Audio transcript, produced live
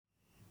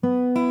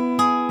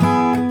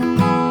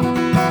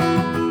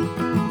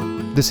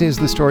This is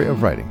the story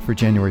of writing for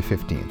January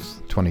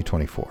 15th,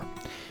 2024.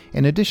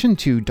 In addition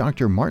to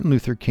Dr. Martin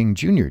Luther King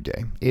Jr.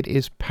 Day, it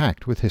is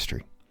packed with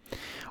history.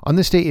 On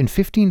this day in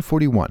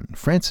 1541,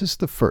 Francis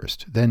I,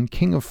 then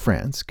King of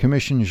France,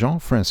 commissioned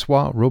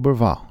Jean-Francois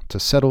Roberval to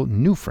settle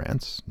New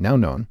France, now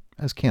known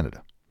as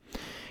Canada.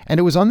 And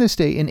it was on this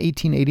day in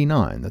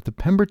 1889 that the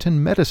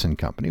Pemberton Medicine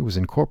Company was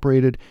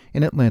incorporated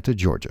in Atlanta,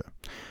 Georgia.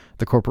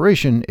 The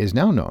corporation is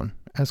now known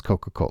as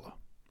Coca-Cola.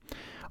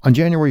 On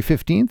January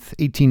 15th,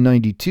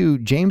 1892,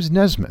 James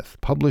Naismith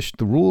published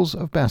The Rules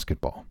of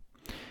Basketball.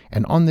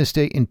 And on this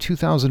day in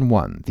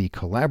 2001, the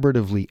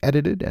collaboratively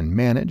edited and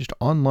managed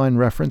online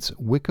reference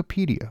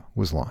Wikipedia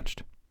was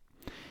launched.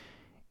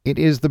 It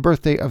is the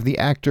birthday of the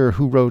actor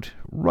who wrote,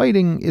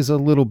 "Writing is a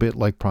little bit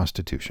like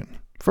prostitution.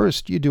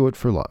 First, you do it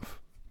for love.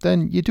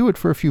 Then you do it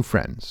for a few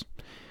friends.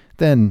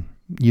 Then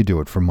you do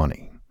it for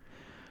money."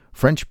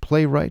 French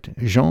playwright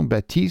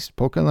Jean-Baptiste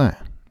Poquelin,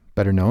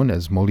 better known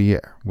as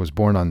Moliere, was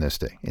born on this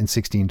day in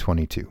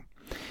 1622.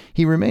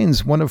 He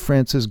remains one of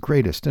France's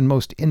greatest and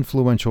most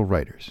influential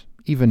writers.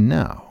 Even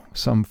now,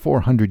 some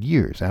 400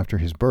 years after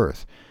his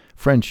birth,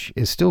 French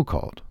is still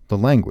called the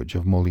language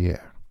of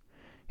Moliere.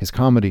 His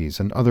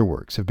comedies and other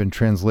works have been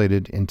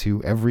translated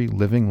into every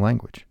living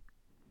language.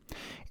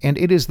 And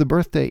it is the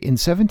birthday in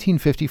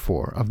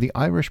 1754 of the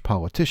Irish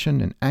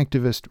politician and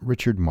activist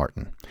Richard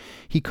Martin.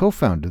 He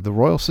co-founded the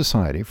Royal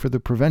Society for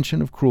the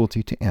Prevention of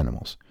Cruelty to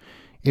Animals.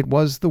 It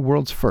was the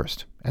world's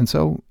first, and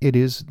so it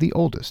is the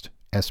oldest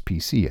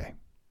SPCA.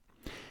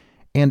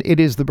 And it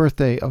is the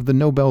birthday of the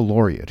Nobel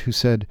laureate who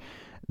said,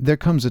 "There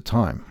comes a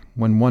time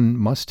when one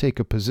must take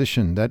a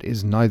position that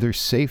is neither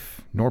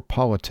safe nor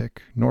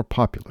politic nor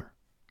popular,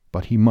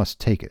 but he must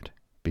take it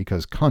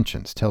because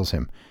conscience tells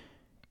him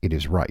it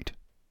is right."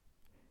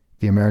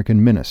 The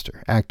American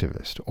minister,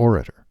 activist,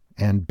 orator,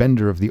 and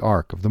bender of the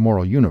arc of the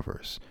moral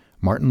universe,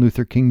 Martin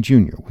Luther King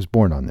Jr. was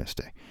born on this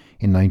day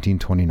in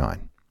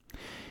 1929.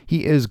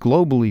 He is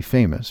globally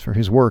famous for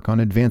his work on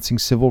advancing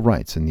civil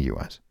rights in the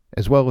U.S.,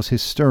 as well as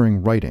his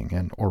stirring writing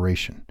and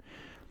oration.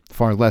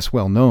 Far less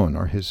well known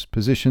are his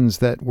positions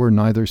that were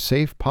neither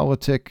safe,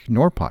 politic,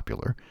 nor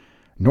popular,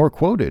 nor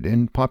quoted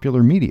in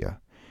popular media.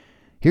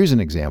 Here's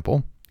an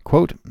example.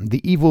 Quote,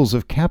 "The evils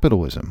of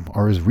capitalism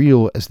are as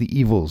real as the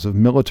evils of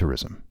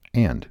militarism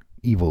and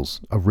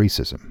evils of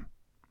racism."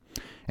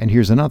 And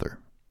here's another.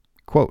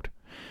 Quote,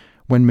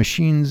 "When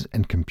machines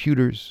and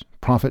computers,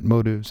 profit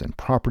motives, and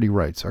property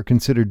rights are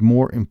considered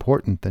more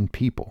important than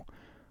people,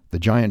 the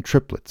giant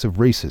triplets of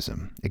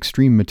racism,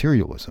 extreme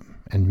materialism,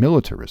 and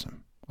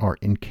militarism are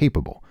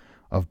incapable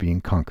of being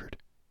conquered."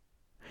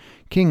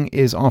 King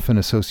is often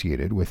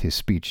associated with his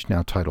speech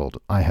now titled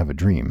 "I Have a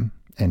Dream,"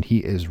 and he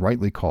is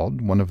rightly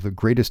called one of the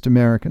greatest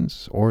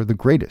Americans, or the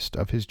greatest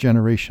of his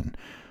generation,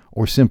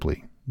 or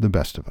simply the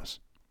best of us.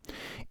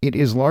 It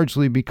is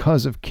largely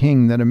because of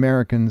King that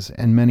Americans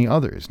and many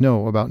others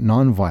know about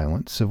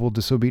nonviolent civil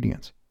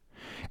disobedience.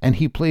 And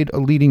he played a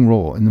leading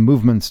role in the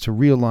movements to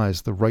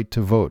realize the right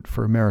to vote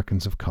for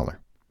Americans of color,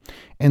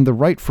 and the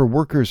right for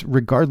workers,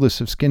 regardless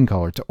of skin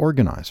color, to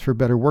organize for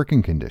better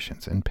working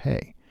conditions and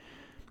pay.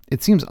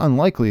 It seems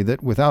unlikely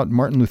that without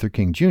Martin Luther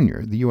King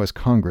Jr., the U.S.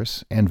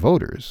 Congress and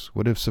voters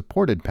would have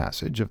supported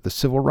passage of the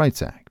Civil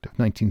Rights Act of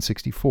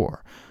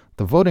 1964,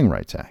 the Voting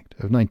Rights Act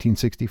of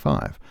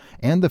 1965,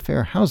 and the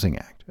Fair Housing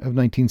Act of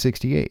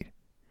 1968.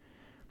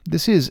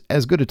 This is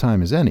as good a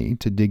time as any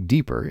to dig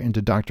deeper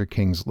into Dr.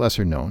 King's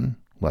lesser-known,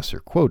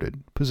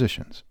 lesser-quoted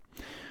positions,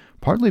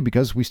 partly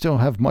because we still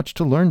have much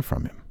to learn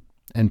from him,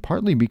 and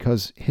partly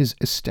because his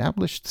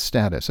established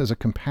status as a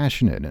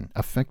compassionate and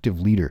effective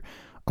leader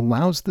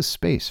allows the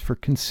space for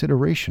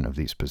consideration of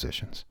these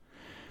positions.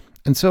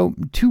 And so,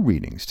 two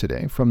readings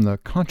today from the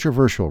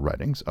controversial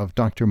writings of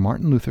Dr.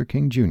 Martin Luther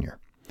King Jr.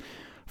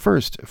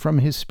 First, from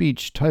his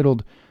speech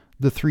titled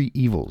 "The Three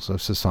Evils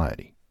of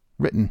Society,"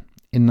 written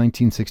in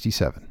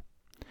 1967.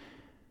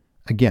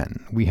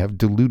 Again, we have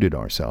deluded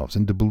ourselves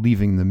into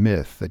believing the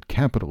myth that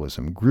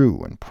capitalism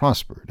grew and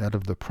prospered out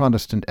of the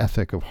Protestant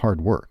ethic of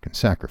hard work and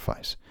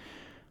sacrifice.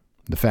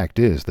 The fact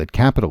is that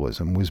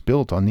capitalism was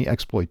built on the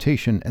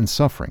exploitation and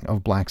suffering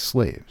of black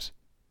slaves,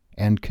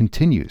 and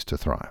continues to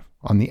thrive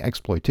on the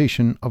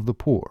exploitation of the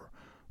poor,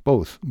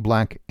 both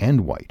black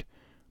and white,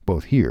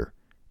 both here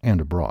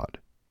and abroad.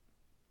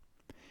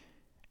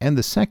 And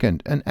the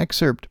second, an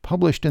excerpt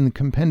published in the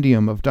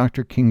compendium of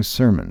Dr. King's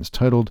sermons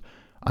titled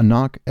 "A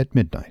Knock at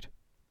Midnight."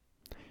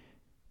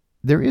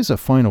 There is a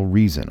final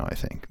reason, I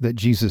think, that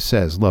Jesus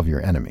says, "Love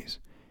your enemies."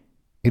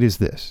 It is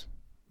this,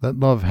 that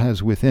love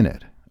has within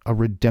it a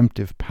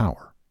redemptive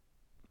power.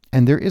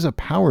 And there is a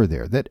power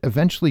there that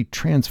eventually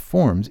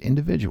transforms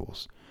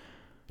individuals.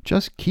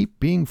 Just keep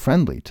being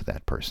friendly to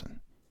that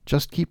person.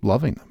 Just keep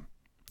loving them.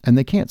 And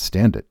they can't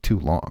stand it too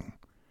long.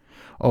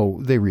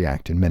 Oh, they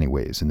react in many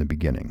ways in the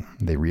beginning.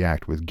 They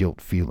react with guilt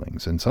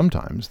feelings, and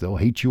sometimes they'll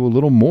hate you a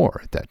little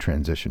more at that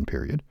transition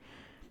period.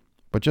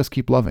 But just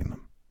keep loving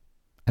them.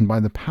 And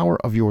by the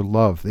power of your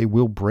love, they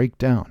will break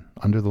down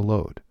under the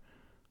load.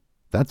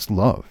 That's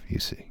love, you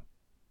see.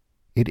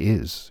 It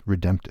is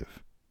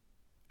redemptive.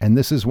 And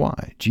this is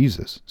why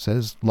Jesus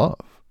says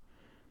love.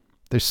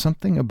 There's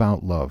something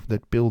about love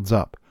that builds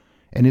up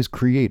and is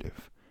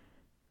creative.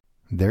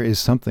 There is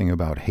something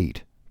about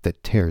hate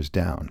that tears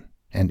down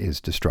and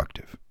is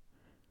destructive.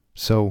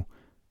 So,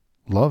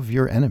 love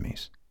your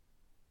enemies.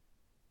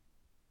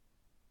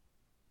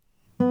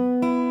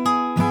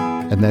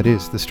 And that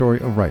is the story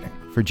of writing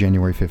for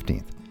January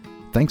 15th.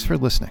 Thanks for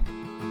listening.